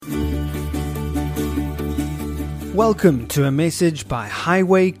Welcome to a message by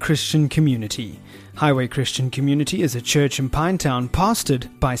Highway Christian Community. Highway Christian Community is a church in Pinetown pastored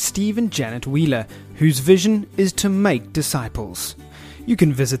by Steve and Janet Wheeler, whose vision is to make disciples. You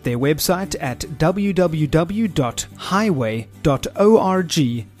can visit their website at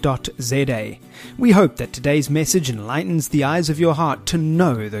www.highway.org.za. We hope that today's message enlightens the eyes of your heart to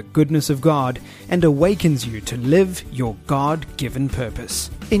know the goodness of God and awakens you to live your God-given purpose.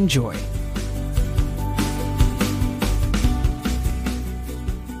 Enjoy.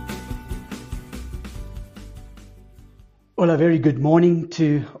 Well, a very good morning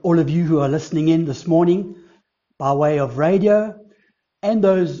to all of you who are listening in this morning by way of radio and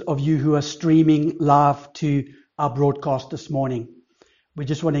those of you who are streaming live to our broadcast this morning. We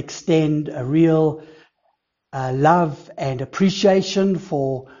just want to extend a real love and appreciation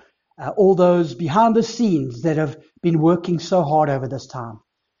for all those behind the scenes that have been working so hard over this time.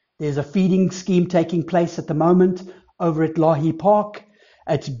 There's a feeding scheme taking place at the moment over at Lahi Park.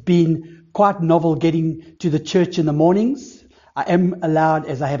 It's been quite novel getting to the church in the mornings. I am allowed,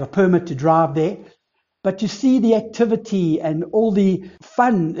 as I have a permit, to drive there. But to see the activity and all the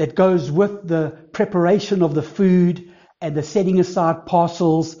fun that goes with the preparation of the food and the setting aside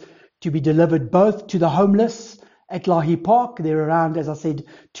parcels to be delivered both to the homeless at Lahi Park. There are around, as I said,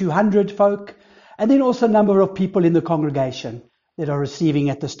 200 folk, and then also a number of people in the congregation that are receiving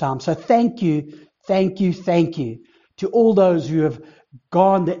at this time. So thank you to all those who have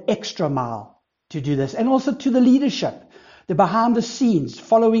gone the extra mile to do this, and also to the leadership, the behind the scenes,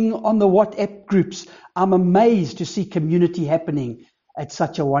 following on the WhatsApp groups. I'm amazed to see community happening at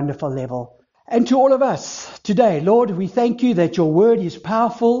such a wonderful level. And to all of us today, Lord, we thank you that your word is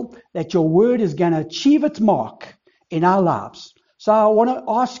powerful, that your word is going to achieve its mark in our lives. So I want to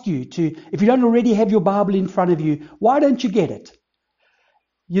ask you to, if you don't already have your Bible in front of you, why don't you get it?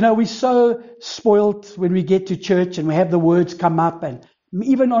 You know, we're so spoilt when we get to church and we have the words come up, and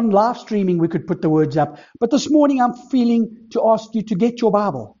even on live streaming we could put the words up. But this morning I'm feeling to ask you to get your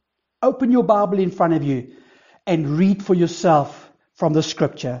Bible. Open your Bible in front of you and read for yourself from the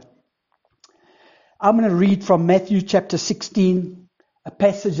scripture. I'm going to read from Matthew chapter 16, a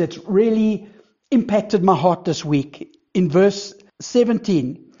passage that's really impacted my heart this week. In verse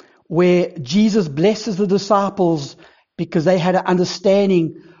 17, where Jesus blesses the disciples because they had an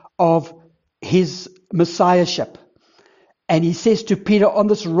understanding of his messiahship. And he says to Peter, on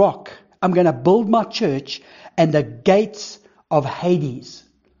this rock, I'm going to build my church, and the gates of Hades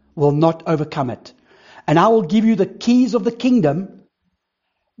will not overcome it. And I will give you the keys of the kingdom.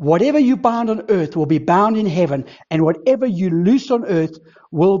 Whatever you bind on earth will be bound in heaven, and whatever you loose on earth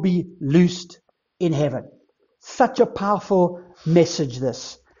will be loosed in heaven. Such a powerful message,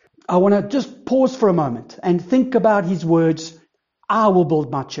 this. I want to just pause for a moment and think about his words, I will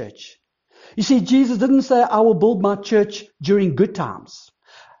build my church. You see, Jesus didn't say, I will build my church during good times.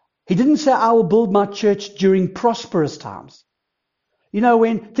 He didn't say, I will build my church during prosperous times. You know,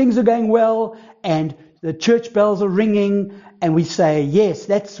 when things are going well and the church bells are ringing and we say, yes,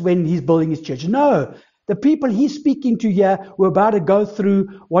 that's when he's building his church. No, the people he's speaking to here were about to go through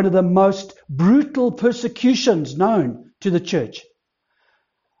one of the most brutal persecutions known to the church.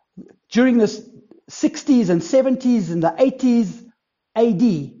 During the 60s and 70s and the 80s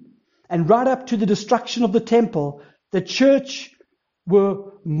AD, and right up to the destruction of the temple, the church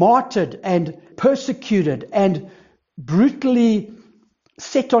were martyred and persecuted and brutally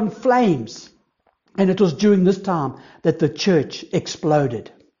set on flames. And it was during this time that the church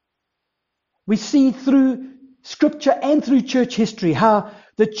exploded. We see through scripture and through church history how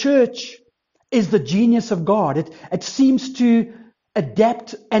the church is the genius of God. It seems to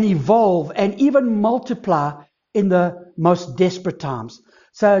adapt and evolve and even multiply in the most desperate times.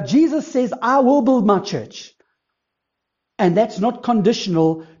 So Jesus says, I will build my church. And that's not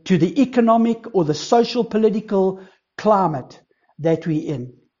conditional to the economic or the social political climate that we're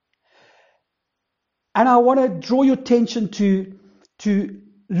in. And I want to draw your attention to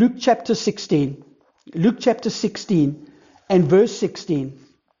Luke chapter 16. Luke chapter 16 and verse 16,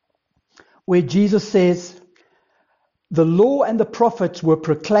 where Jesus says, the law and the prophets were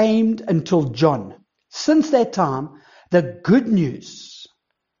proclaimed until John. Since that time, the good news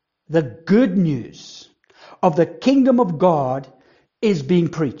of the kingdom of God is being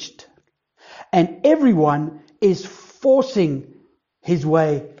preached. And everyone is forcing his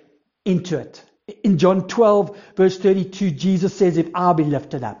way into it. In John 12, verse 32, Jesus says, if I be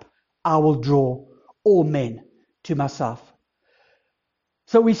lifted up, I will draw all men to myself.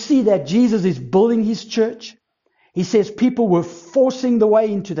 So we see that Jesus is building his church. He says people were forcing the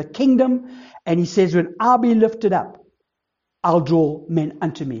way into the kingdom. And he says, when I be lifted up, I'll draw men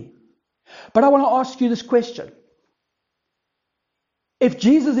unto me. But I want to ask you this question. If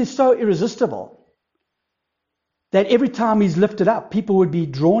Jesus is so irresistible that every time he's lifted up, people would be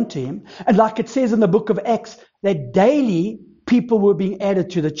drawn to him, and like it says in the book of Acts, that daily people were being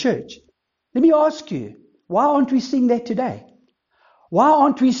added to the church. Let me ask you, why aren't we seeing that today? Why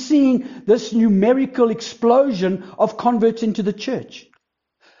aren't we seeing this numerical explosion of converts into the church?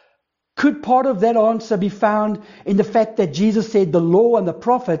 Could part of that answer be found in the fact that Jesus said the law and the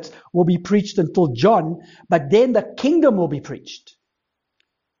prophets will be preached until John, but then the kingdom will be preached?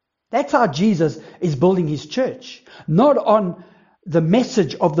 That's how Jesus is building his church, not on the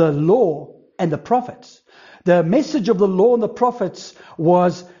message of the law and the prophets. The message of the law and the prophets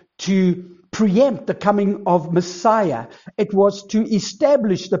was to preempt the coming of Messiah. It was to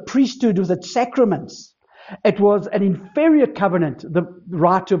establish the priesthood with its sacraments. It was an inferior covenant, the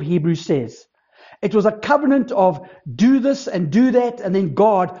writer of Hebrews says. It was a covenant of do this and do that, and then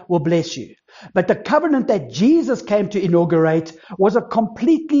God will bless you. But the covenant that Jesus came to inaugurate was a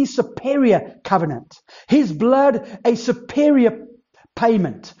completely superior covenant. His blood, a superior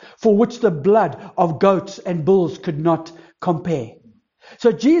payment for which the blood of goats and bulls could not compare.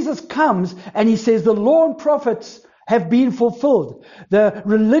 So Jesus comes and he says the law and prophets have been fulfilled. The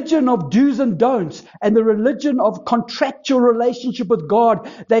religion of do's and don'ts and the religion of contractual relationship with God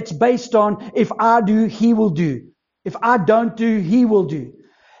that's based on if I do, he will do. If I don't do, he will do,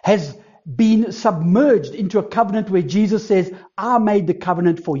 has been submerged into a covenant where Jesus says, I made the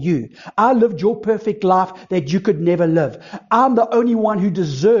covenant for you. I lived your perfect life that you could never live. I'm the only one who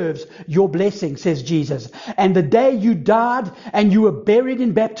deserves your blessing, says Jesus. And the day you died and you were buried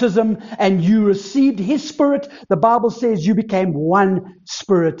in baptism and you received his spirit, the Bible says you became one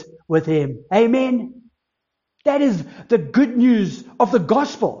spirit with him. Amen. That is the good news of the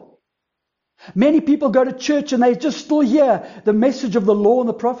gospel. Many people go to church and they just still hear the message of the law and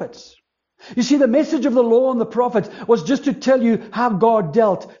the prophets. You see, the message of the law and the prophets was just to tell you how God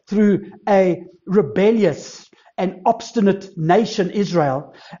dealt through a rebellious and obstinate nation,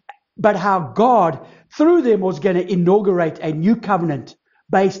 Israel, but how God, through them, was going to inaugurate a new covenant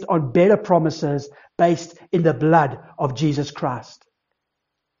based on better promises, based in the blood of Jesus Christ.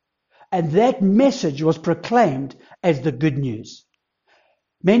 And that message was proclaimed as the good news.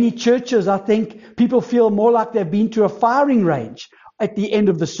 Many churches, I think, people feel more like they've been to a firing range at the end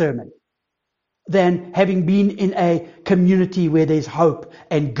of the sermon than having been in a community where there's hope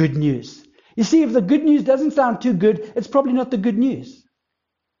and good news. You see, if the good news doesn't sound too good, it's probably not the good news.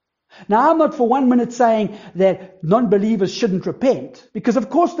 Now, I'm not for 1 minute saying that non-believers shouldn't repent, because of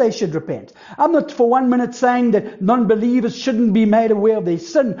course they should repent. I'm not for 1 minute saying that non-believers shouldn't be made aware of their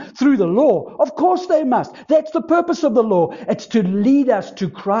sin through the law. Of course they must. That's the purpose of the law. It's to lead us to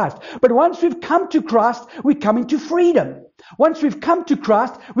Christ. But once we've come to Christ, we come into freedom. Once we've come to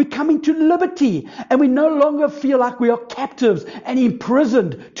Christ, we come into liberty, and we no longer feel like we are captives and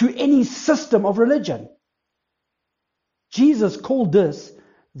imprisoned to any system of religion. Jesus called this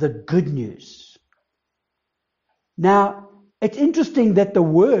the good news. Now, it's interesting that the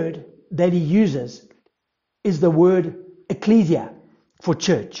word that he uses is the word ecclesia for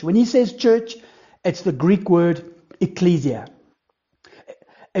church. When he says church, it's the Greek word ecclesia.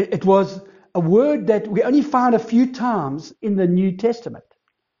 It was a word that we only find a few times in the New Testament.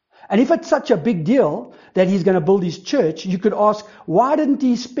 And if it's such a big deal that he's going to build his church, you could ask, why didn't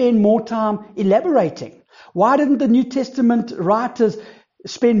he spend more time elaborating? Why didn't the New Testament writers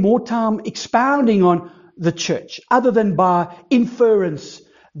spend more time expounding on the church, other than by inference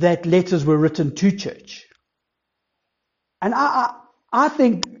that letters were written to church? And I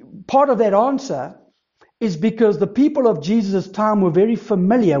think part of that answer is because the people of Jesus' time were very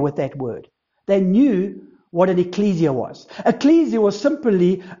familiar with that word. They knew what an ecclesia was. Ecclesia was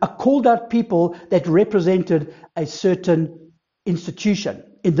simply a called out people that represented a certain institution.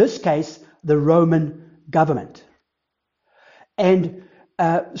 In this case, the Roman government. And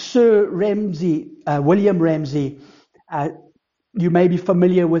Sir Ramsay, William Ramsay, you may be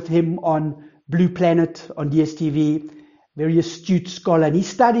familiar with him on Blue Planet, on DSTV, very astute scholar. And he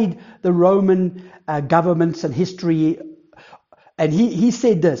studied the Roman governments and history. And he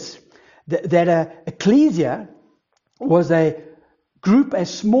said this, that a ecclesia was a group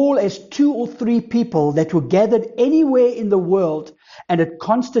as small as 2 or 3 people that were gathered anywhere in the world, and it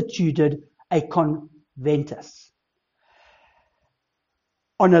constituted a conventus.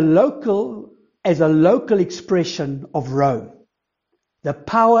 As a local expression of Rome, the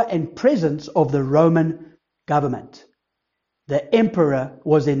power and presence of the Roman government. The emperor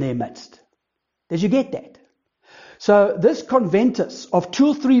was in their midst. Did you get that? So this conventus of 2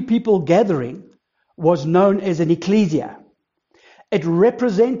 or 3 people gathering was known as an ecclesia. It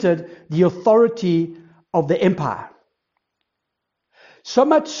represented the authority of the empire. So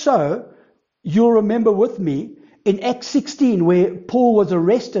much so, you'll remember with me, in Acts 16, where Paul was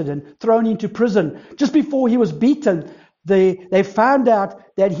arrested and thrown into prison, just before he was beaten, they found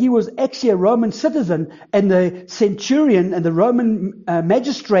out that he was actually a Roman citizen, and the centurion and the Roman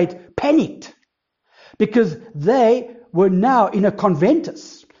magistrate panicked because they were now in a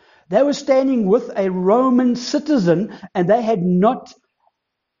conventus. They were standing with a Roman citizen, and they had not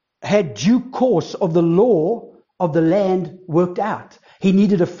had due course of the law of the land worked out. He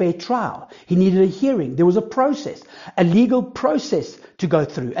needed a fair trial. He needed a hearing. There was a process, a legal process to go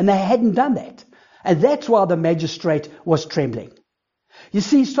through, and they hadn't done that. And that's why the magistrate was trembling. You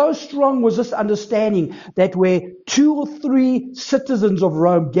see, so strong was this understanding that where 2 or 3 citizens of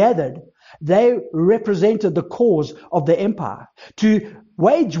Rome gathered, they represented the cause of the empire. To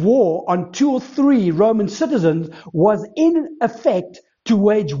wage war on 2 or 3 Roman citizens was in effect to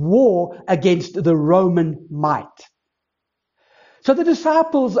wage war against the Roman might. So the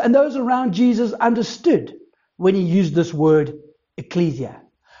disciples and those around Jesus understood when he used this word, ecclesia.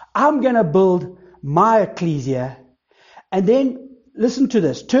 I'm going to build my ecclesia. And then listen to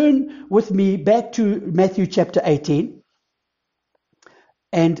this. Turn with me back to Matthew chapter 18.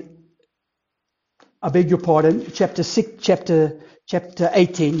 And I beg your pardon, chapter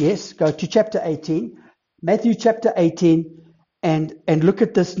 18. Yes, go to chapter 18. Matthew chapter 18. And look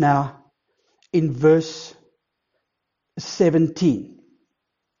at this now in verse 17.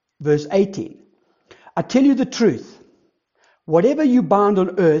 Verse 18. I tell you the truth. Whatever you bind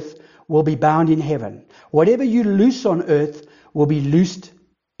on earth will be bound in heaven. Whatever you loose on earth will be loosed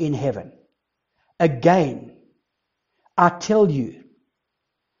in heaven. Again, I tell you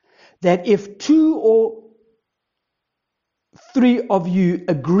that if 2 or 3 of you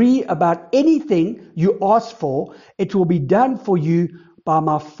agree about anything you ask for, it will be done for you by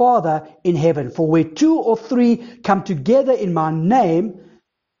my Father in heaven. For where 2 or 3 come together in my name,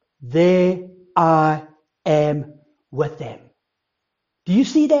 there I am with them. Do you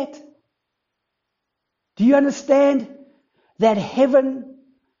see that? Do you understand that heaven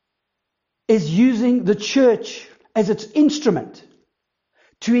is using the church as its instrument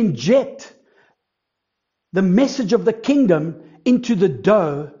to inject the message of the kingdom into the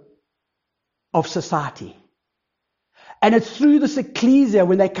dough of society? And it's through this ecclesia,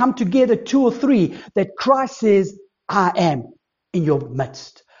 when they come together 2 or 3, that Christ says, I am in your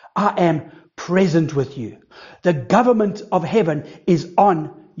midst. I am present with you. The government of heaven is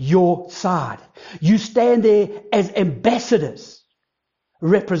on your side. You stand there as ambassadors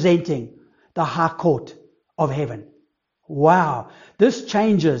representing the high court of heaven. Wow, this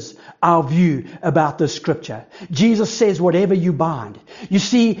changes our view about this scripture. Jesus says, whatever you bind. You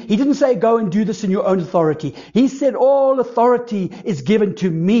see, he didn't say go and do this in your own authority. He said all authority is given to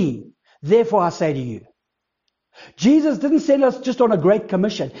me. Therefore I say to you. Jesus didn't send us just on a great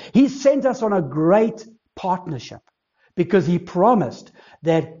commission. He sent us on a great partnership, because he promised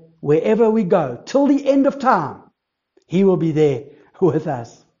that wherever we go, till the end of time, he will be there with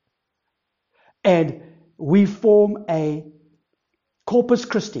us. And we form a Corpus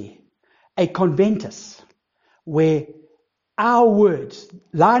Christi, a conventus, where our words,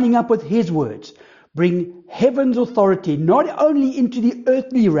 lining up with his words, bring heaven's authority not only into the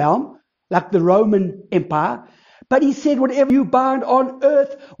earthly realm, like the Roman Empire, but he said whatever you bind on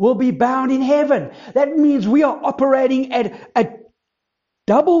earth will be bound in heaven. That means we are operating at a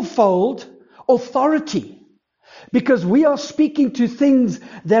double-fold authority, because we are speaking to things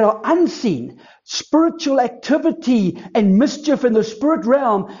that are unseen, spiritual activity and mischief in the spirit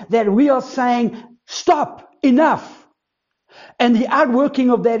realm, that we are saying, stop, enough. And the outworking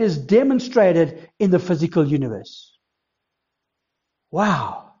of that is demonstrated in the physical universe.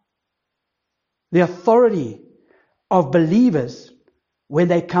 Wow. The authority of believers when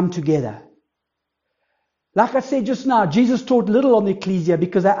they come together. Like I said just now, Jesus taught little on the ecclesia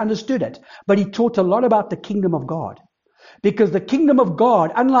because they understood it. But he taught a lot about the kingdom of God. Because the kingdom of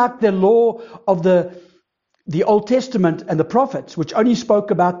God, unlike the law of the Old Testament and the prophets, which only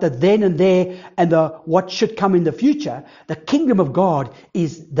spoke about the then and there and the what should come in the future, the kingdom of God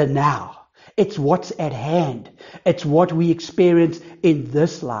is the now. It's what's at hand. It's what we experience in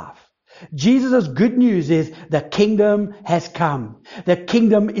this life. Jesus' good news is the kingdom has come. The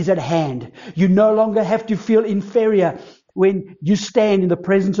kingdom is at hand. You no longer have to feel inferior when you stand in the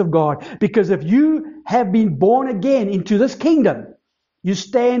presence of God. Because if you have been born again into this kingdom, you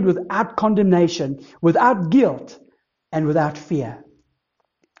stand without condemnation, without guilt, and without fear.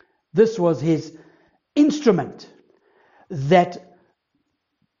 This was his instrument that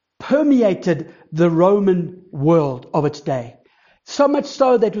permeated the Roman world of its day. So much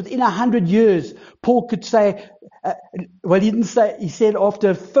so that within 100 years, Paul could say, he didn't say, he said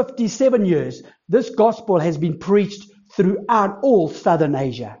after 57 years, this gospel has been preached throughout all Southern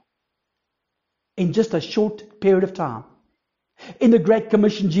Asia in just a short period of time. In the Great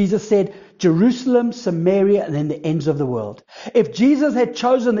Commission, Jesus said, Jerusalem, Samaria, and then the ends of the world. If Jesus had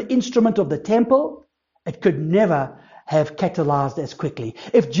chosen the instrument of the temple, it could never have catalyzed as quickly.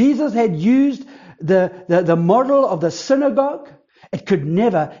 If Jesus had used the model of the synagogue, it could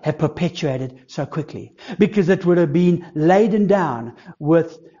never have perpetuated so quickly, because it would have been laden down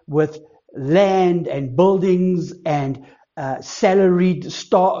with land and buildings and salaried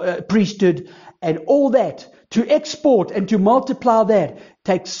priesthood and all that. To export and to multiply that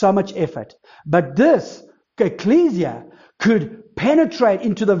takes so much effort. But this ecclesia could penetrate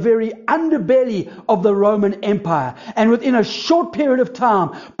into the very underbelly of the Roman Empire. And within a short period of time,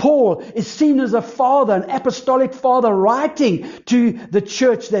 Paul is seen as a father, an apostolic father, writing to the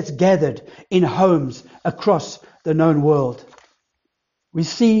church that's gathered in homes across the known world. We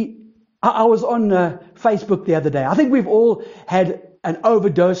see, I was on Facebook the other day. I think we've all had an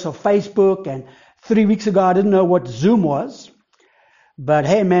overdose of Facebook, and 3 weeks ago, I didn't know what Zoom was. But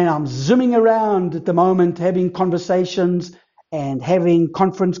hey, man, I'm zooming around at the moment, having conversations and having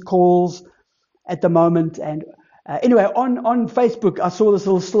conference calls at the moment. And anyway, on Facebook, I saw this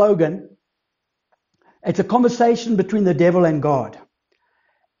little slogan. It's a conversation between the devil and God.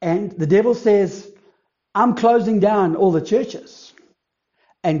 And the devil says, I'm closing down all the churches.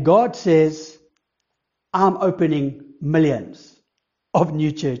 And God says, I'm opening millions of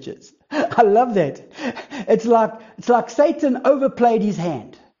new churches. I love that. It's like Satan overplayed his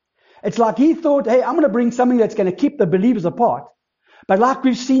hand. It's like he thought, hey, I'm going to bring something that's going to keep the believers apart. But like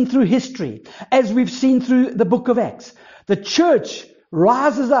we've seen through history, as we've seen through the book of Acts, the church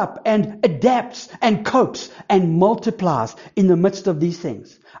rises up and adapts and copes and multiplies in the midst of these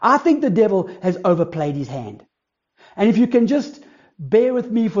things. I think the devil has overplayed his hand. And if you can just bear with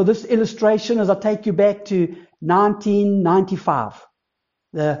me for this illustration as I take you back to 1995.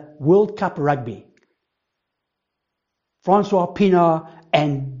 The World Cup Rugby. Francois Pienaar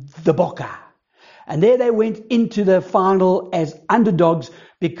and the Bokke. And there they went into the final as underdogs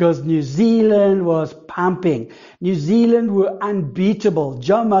because New Zealand was pumping. New Zealand were unbeatable.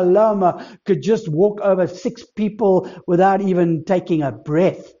 Joe Maloma could just walk over 6 people without even taking a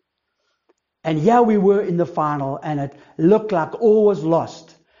breath. And here we were in the final, and it looked like all was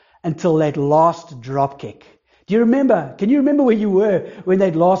lost until that last drop kick. Do you remember? Can you remember where you were when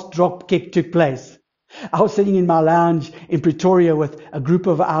that last drop kick took place? I was sitting in my lounge in Pretoria with a group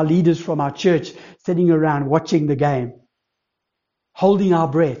of our leaders from our church sitting around watching the game, holding our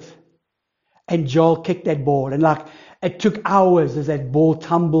breath. And Joel kicked that ball. And like it took hours as that ball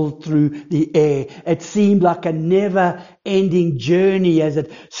tumbled through the air. It seemed like a never-ending journey as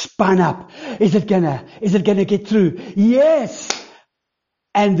it spun up. Is it gonna get through? Yes!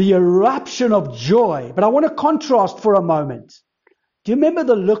 And the eruption of joy. But I want to contrast for a moment. Do you remember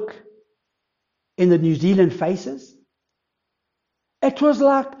the look in the New Zealand faces? It was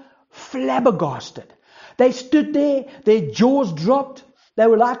like flabbergasted. They stood there, their jaws dropped. They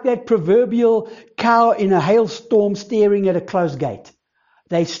were like that proverbial cow in a hailstorm staring at a closed gate.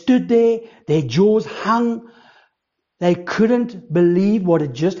 They stood there, their jaws hung. They couldn't believe what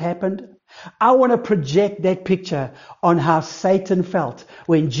had just happened. I want to project that picture on how Satan felt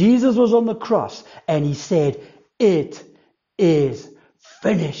when Jesus was on the cross and he said, "It is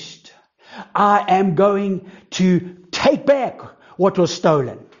finished. I am going to take back what was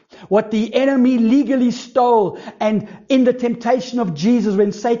stolen." What the enemy legally stole. And in the temptation of Jesus,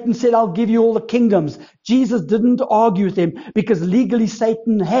 when Satan said, "I'll give you all the kingdoms," Jesus didn't argue with him because legally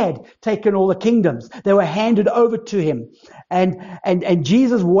Satan had taken all the kingdoms. They were handed over to him. And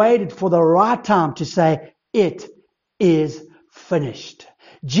Jesus waited for the right time to say, "It is finished."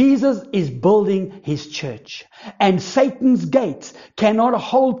 Jesus is building his church. And Satan's gates cannot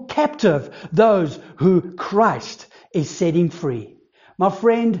hold captive those who Christ is setting free. My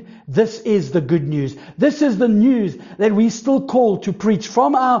friend, this is the good news. This is the news that we still call to preach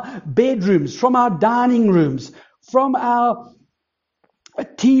from our bedrooms, from our dining rooms, from our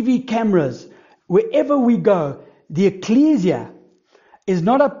TV cameras. Wherever we go, the ecclesia is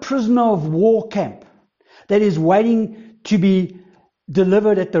not a prisoner of war camp that is waiting to be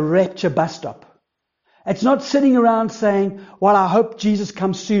delivered at the rapture bus stop. It's not sitting around saying, "Well, I hope Jesus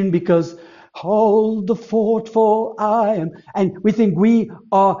comes soon because hold the fort for I am." And we think we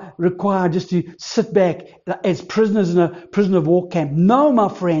are required just to sit back as prisoners in a prisoner of war camp. No, my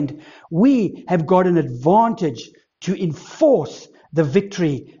friend, we have got an advantage to enforce the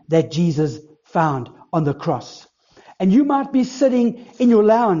victory that Jesus found on the cross. And you might be sitting in your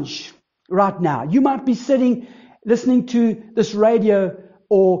lounge right now. You might be sitting listening to this radio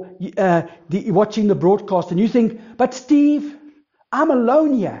or watching the broadcast, and you think, but Steve, I'm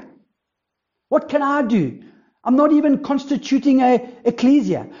alone here. What can I do? I'm not even constituting a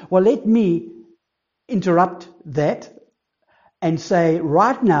ecclesia. Well, let me interrupt that and say,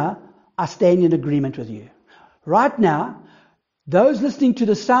 right now, I stand in agreement with you. Right now, those listening to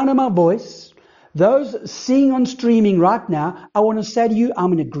the sound of my voice, those seeing on streaming right now, I want to say to you,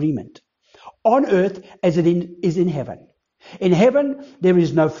 I'm in agreement. On earth as it is in heaven. In heaven, there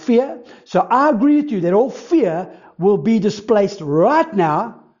is no fear. So I agree with you that all fear will be displaced right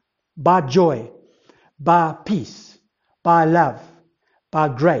now by joy, by peace, by love, by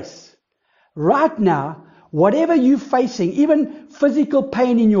grace. Right now, whatever you're facing, even physical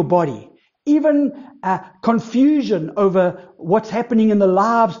pain in your body, even confusion over what's happening in the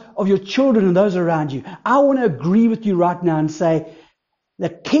lives of your children and those around you, I want to agree with you right now and say, the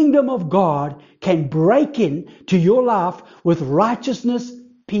kingdom of God can break in to your life with righteousness,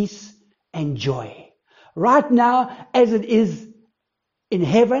 peace, and joy. Right now, as it is in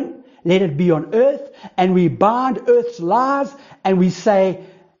heaven, let it be on earth, and we bind earth's lies, and we say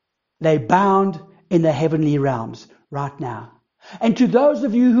they bound in the heavenly realms right now. And to those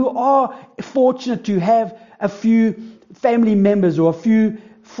of you who are fortunate to have a few family members or a few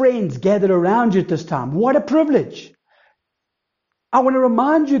friends gathered around you at this time, what a privilege. I want to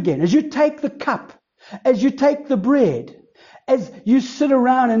remind you again, as you take the cup, as you take the bread, as you sit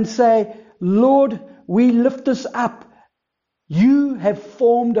around and say, Lord, we lift this up. You have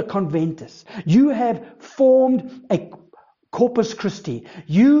formed a conventus. You have formed a Corpus Christi.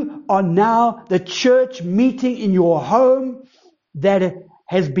 You are now the church meeting in your home that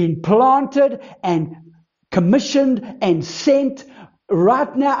has been planted and commissioned and sent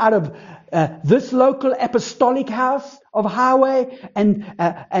right now out of this local apostolic house of Highway and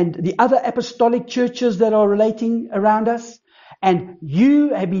the other apostolic churches that are relating around us. And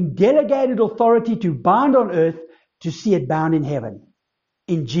you have been delegated authority to bind on earth to see it bound in heaven.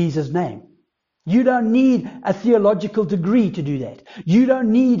 In Jesus' name. You don't need a theological degree to do that. You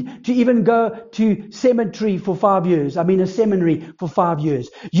don't need to even go to seminary for 5 years. a seminary for 5 years.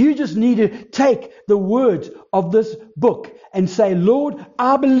 You just need to take the words of this book and say, Lord,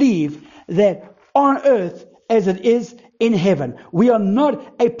 I believe that on earth as it is in heaven. We are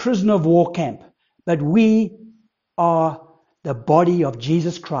not a prisoner of war camp, but we are the body of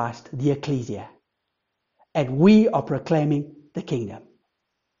Jesus Christ, the ecclesia. And we are proclaiming the kingdom.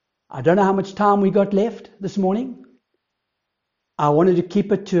 I don't know how much time we got left this morning. I wanted to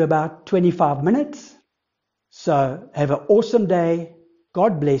keep it to about 25 minutes. So have an awesome day.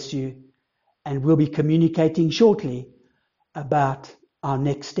 God bless you. And we'll be communicating shortly about our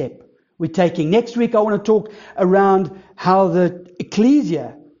next step we're taking. Next week, I want to talk around how the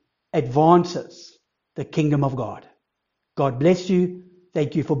ecclesia advances the kingdom of God. God bless you.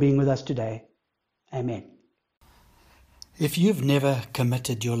 Thank you for being with us today. Amen. If you've never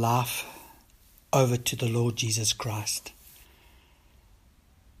committed your life over to the Lord Jesus Christ,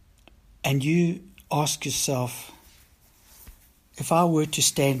 and you ask yourself, if I were to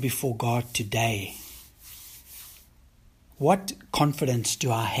stand before God today, what confidence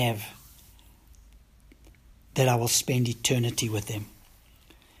do I have that I will spend eternity with Him?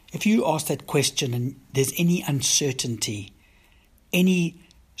 If you ask that question and there's any uncertainty, any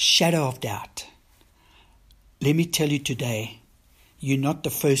shadow of doubt, let me tell you today, you're not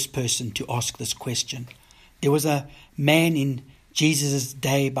the first person to ask this question. There was a man in Jesus'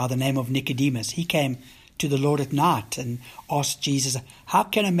 day by the name of Nicodemus. He came to the Lord at night and asked Jesus, how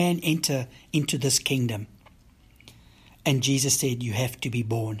can a man enter into this kingdom? And Jesus said, you have to be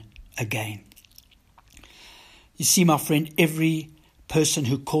born again. You see, my friend, every person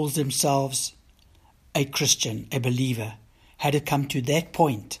who calls themselves a Christian, a believer, had to come to that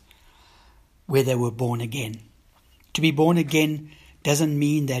point where they were born again. To be born again doesn't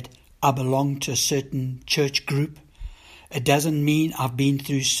mean that I belong to a certain church group. It doesn't mean I've been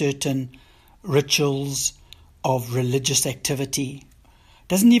through certain rituals of religious activity. It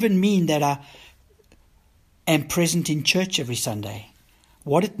doesn't even mean that I am present in church every Sunday.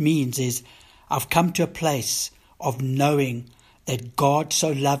 What it means is I've come to a place of knowing that God so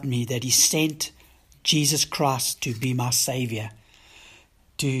loved me that He sent Jesus Christ to be my Savior,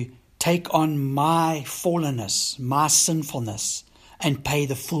 to take on my fallenness, my sinfulness, and pay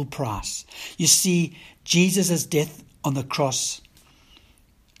the full price. You see, Jesus' death on the cross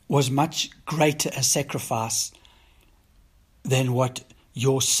was much greater a sacrifice than what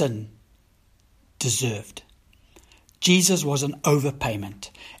your sin deserved. Jesus was an overpayment.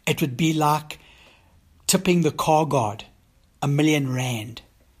 It would be like tipping the car guard R1 million.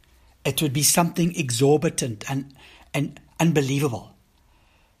 It would be something exorbitant and unbelievable.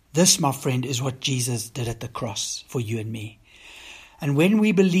 This, my friend, is what Jesus did at the cross for you and me. And when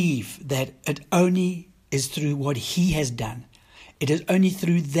we believe that it only is through what he has done, it is only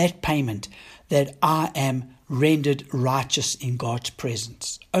through that payment that I am rendered righteous in God's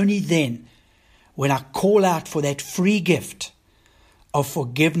presence. Only then, when I call out for that free gift of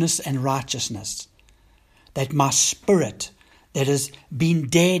forgiveness and righteousness, that my spirit that has been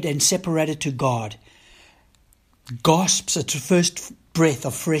dead and separated to God gasps at the first breath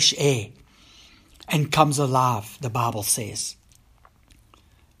of fresh air and comes alive, the Bible says.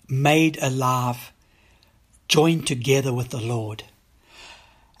 Made alive, joined together with the Lord.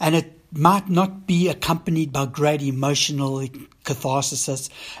 And it might not be accompanied by great emotional catharsis.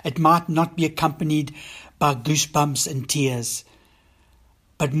 It might not be accompanied by goosebumps and tears.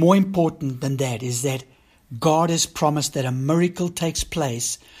 But more important than that is that God has promised that a miracle takes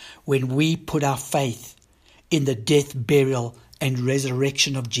place when we put our faith in the death, burial, and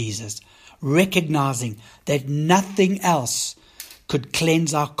resurrection of Jesus, recognizing that nothing else could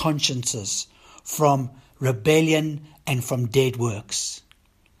cleanse our consciences from rebellion and from dead works.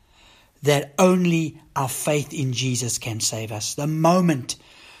 That only our faith in Jesus can save us. The moment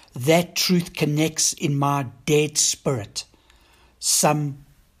that truth connects in my dead spirit, some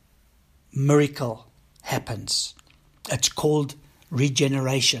miracle happens. It's called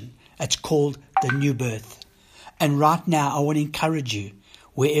regeneration. It's called the new birth. And right now, I want to encourage you,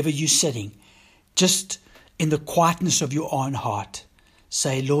 wherever you're sitting, just in the quietness of your own heart,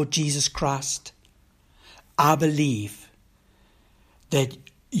 say, Lord Jesus Christ, I believe that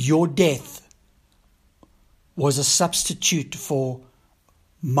your death was a substitute for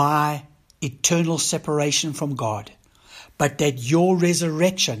my eternal separation from God, but that your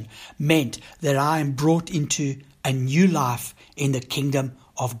resurrection meant that I am brought into a new life in the kingdom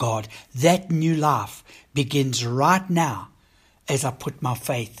of God. That new life begins right now as I put my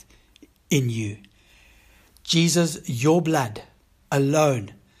faith in you. Jesus, your blood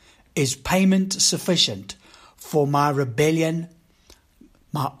alone is payment sufficient for my rebellion,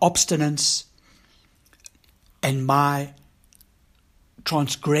 my obstinance, and my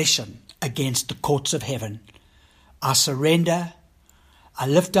transgression against the courts of heaven. I surrender, I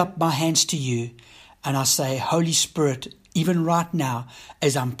lift up my hands to you, and I say, Holy Spirit, even right now,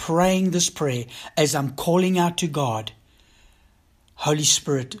 as I'm praying this prayer, as I'm calling out to God, Holy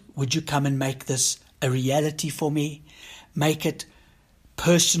Spirit, would you come and make this a reality for me? Make it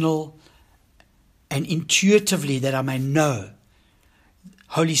personal and intuitively that I may know,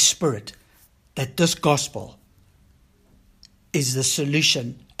 Holy Spirit, that this gospel is the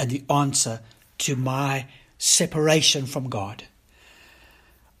solution and the answer to my separation from God.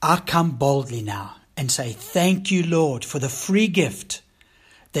 I come boldly now and say, thank you, Lord, for the free gift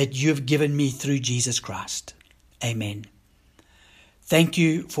that you have given me through Jesus Christ. Amen. Thank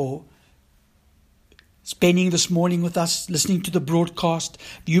you for spending this morning with us, listening to the broadcast.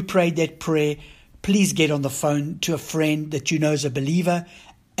 If you prayed that prayer, please get on the phone to a friend that you know is a believer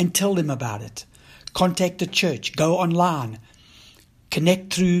and tell them about it. Contact the church, go online,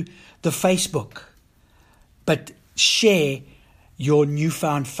 connect through the Facebook, but share your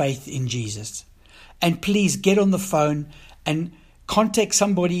newfound faith in Jesus. And please get on the phone and contact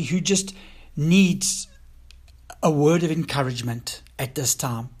somebody who just needs a word of encouragement at this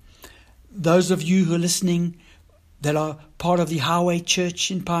time. Those of you who are listening that are part of the Highway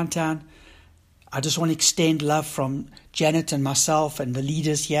Church in Pinetown, I just want to extend love from Janet and myself and the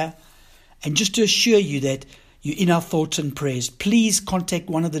leaders here. And just to assure you that you're in our thoughts and prayers, please contact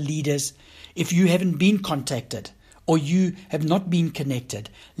one of the leaders if you haven't been contacted or you have not been connected.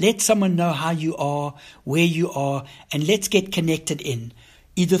 Let someone know how you are, where you are, and let's get connected in,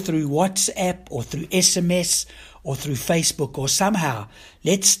 either through WhatsApp or through SMS or through Facebook or somehow.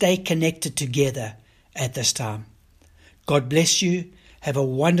 Let's stay connected together at this time. God bless you. Have a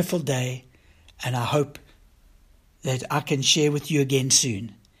wonderful day, and I hope that I can share with you again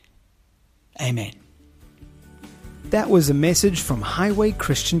soon. Amen. That was a message from Highway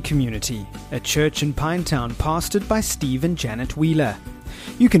Christian Community, a church in Pinetown pastored by Steve and Janet Wheeler.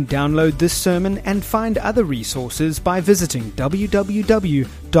 You can download this sermon and find other resources by visiting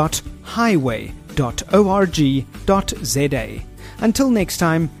www.highway.org.za. Until next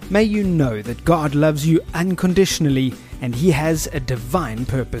time, may you know that God loves you unconditionally and He has a divine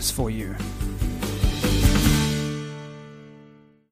purpose for you.